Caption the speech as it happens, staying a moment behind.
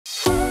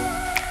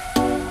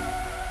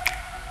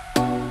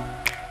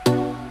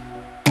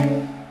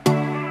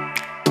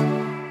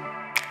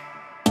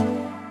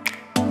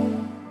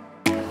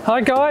Hi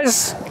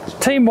guys,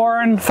 Team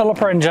Warren,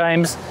 Phillipa and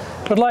James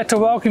would like to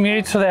welcome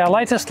you to our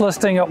latest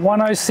listing at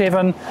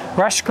 107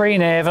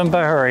 Rushgreen Ave in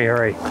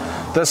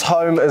Pahurehure. This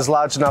home is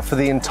large enough for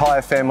the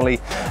entire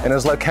family and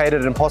is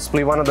located in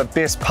possibly one of the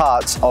best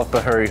parts of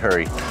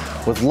Pahurehure.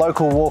 With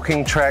local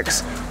walking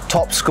tracks,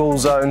 top school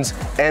zones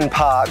and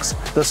parks,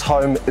 this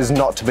home is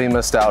not to be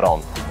missed out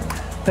on.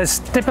 Let's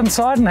step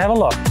inside and have a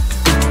look.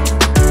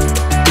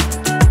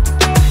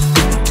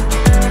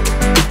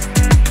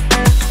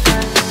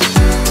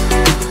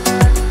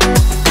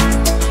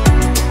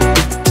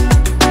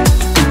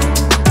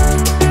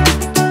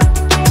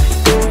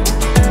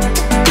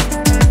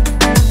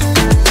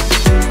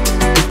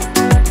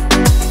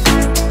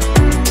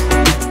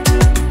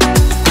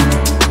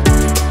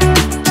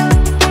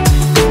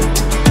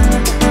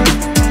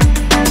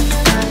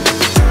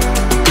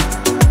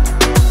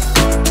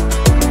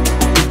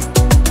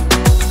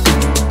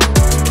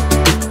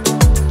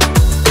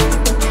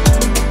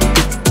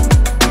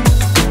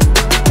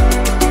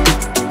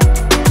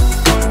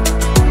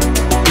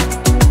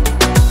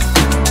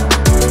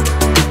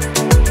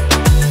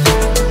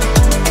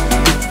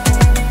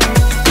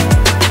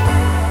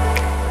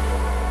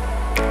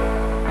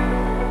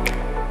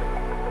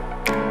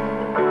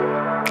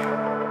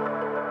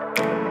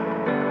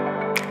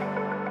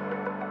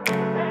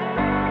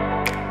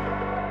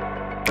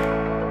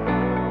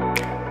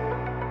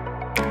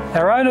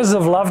 Our owners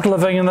have loved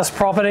living in this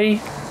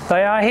property.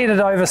 They are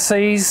headed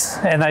overseas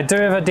and they do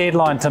have a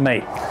deadline to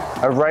meet.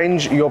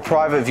 Arrange your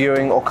private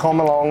viewing or come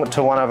along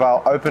to one of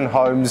our open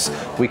homes.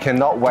 We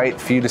cannot wait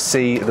for you to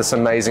see this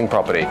amazing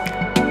property.